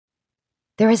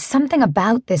There is something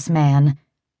about this man.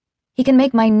 He can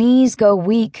make my knees go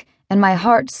weak and my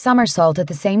heart somersault at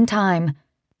the same time.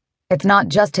 It's not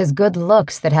just his good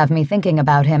looks that have me thinking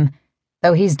about him,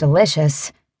 though he's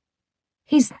delicious.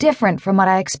 He's different from what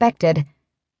I expected,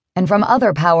 and from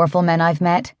other powerful men I've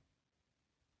met.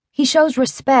 He shows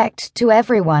respect to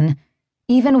everyone,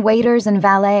 even waiters and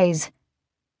valets.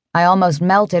 I almost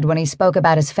melted when he spoke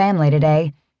about his family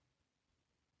today.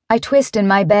 I twist in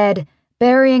my bed,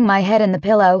 burying my head in the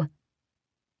pillow.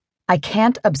 I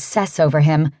can't obsess over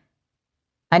him.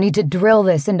 I need to drill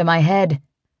this into my head.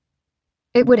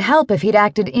 It would help if he'd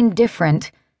acted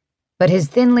indifferent, but his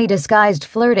thinly disguised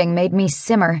flirting made me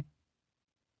simmer.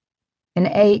 An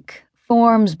ache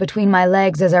forms between my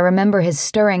legs as I remember his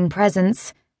stirring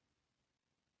presence.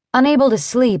 Unable to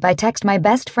sleep, I text my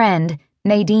best friend,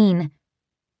 Nadine.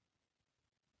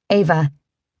 Ava.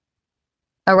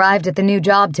 Arrived at the new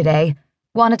job today.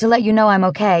 Wanted to let you know I'm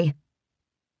okay.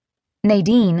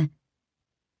 Nadine.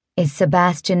 Is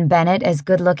Sebastian Bennett as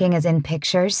good-looking as in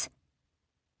pictures?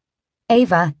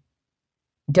 Ava.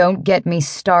 Don't get me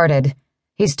started.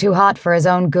 He's too hot for his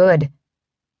own good.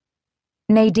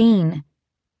 Nadine.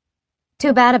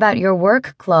 Too bad about your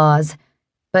work clause,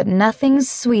 but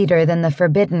nothing's sweeter than the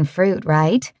forbidden fruit,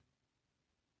 right?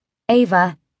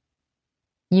 Ava.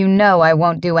 You know I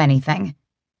won't do anything.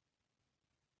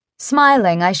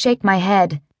 Smiling, I shake my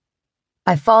head.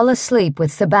 I fall asleep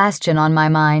with Sebastian on my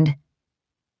mind.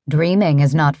 Dreaming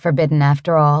is not forbidden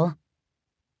after all.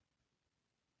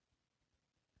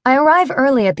 I arrive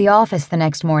early at the office the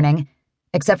next morning.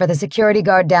 Except for the security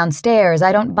guard downstairs,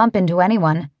 I don't bump into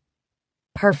anyone.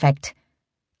 Perfect.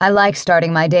 I like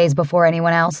starting my days before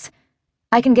anyone else.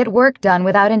 I can get work done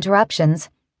without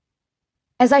interruptions.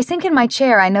 As I sink in my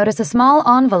chair, I notice a small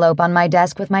envelope on my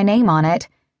desk with my name on it.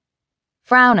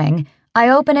 Frowning, I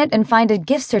open it and find a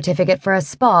gift certificate for a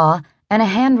spa and a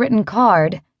handwritten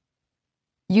card.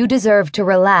 You deserve to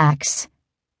relax.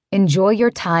 Enjoy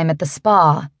your time at the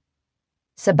spa.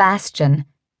 Sebastian.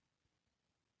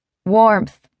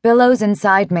 Warmth billows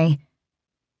inside me.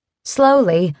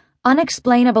 Slowly,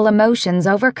 unexplainable emotions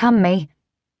overcome me.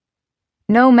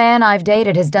 No man I've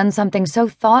dated has done something so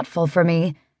thoughtful for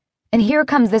me, and here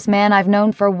comes this man I've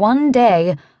known for one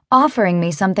day offering me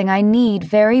something I need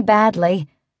very badly.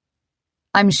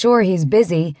 I'm sure he's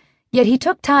busy, yet he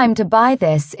took time to buy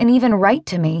this and even write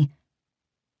to me.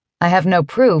 I have no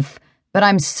proof, but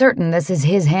I'm certain this is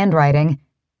his handwriting.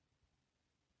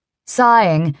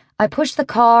 Sighing, I push the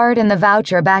card and the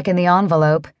voucher back in the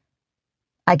envelope.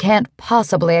 I can't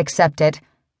possibly accept it,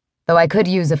 though I could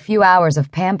use a few hours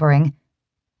of pampering.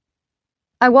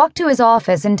 I walk to his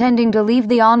office intending to leave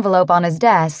the envelope on his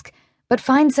desk, but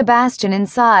find Sebastian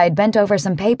inside bent over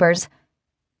some papers.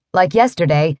 Like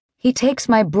yesterday, he takes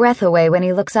my breath away when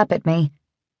he looks up at me.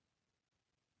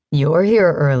 You're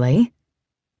here early.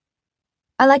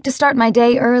 I like to start my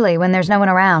day early when there's no one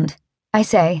around, I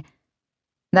say.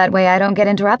 That way I don't get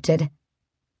interrupted.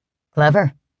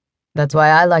 Clever. That's why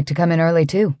I like to come in early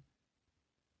too.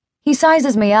 He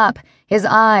sizes me up, his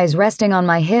eyes resting on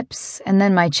my hips and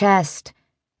then my chest.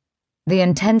 The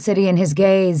intensity in his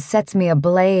gaze sets me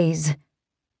ablaze.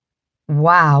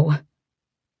 Wow.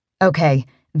 Okay,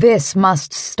 this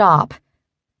must stop.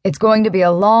 It's going to be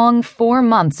a long 4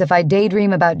 months if I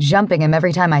daydream about jumping him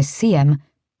every time I see him.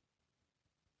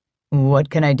 What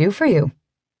can I do for you?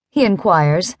 He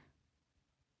inquires.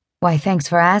 Why, thanks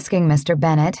for asking, Mr.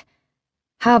 Bennett.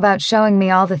 How about showing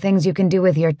me all the things you can do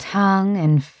with your tongue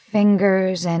and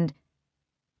fingers and...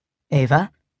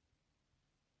 Ava?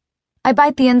 I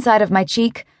bite the inside of my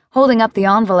cheek, holding up the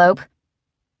envelope.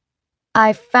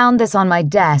 I found this on my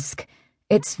desk.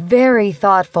 It's very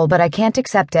thoughtful, but I can't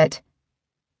accept it.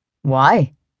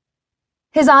 Why?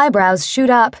 His eyebrows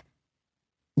shoot up.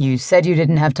 You said you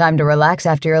didn't have time to relax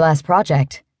after your last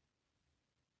project.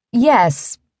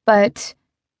 Yes, but...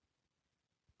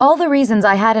 All the reasons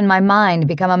I had in my mind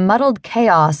become a muddled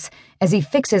chaos as he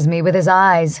fixes me with his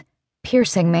eyes,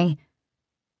 piercing me.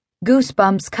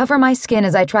 Goosebumps cover my skin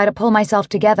as I try to pull myself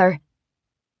together.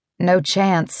 No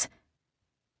chance.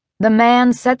 The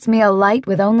man sets me alight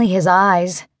with only his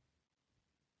eyes.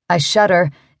 I shudder,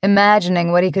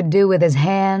 imagining what he could do with his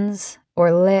hands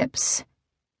or lips.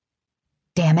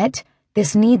 Damn it,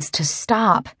 this needs to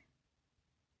stop.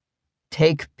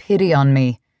 Take pity on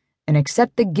me and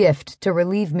accept the gift to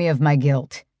relieve me of my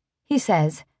guilt, he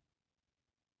says.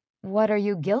 What are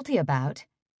you guilty about?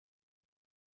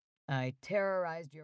 I terrorized your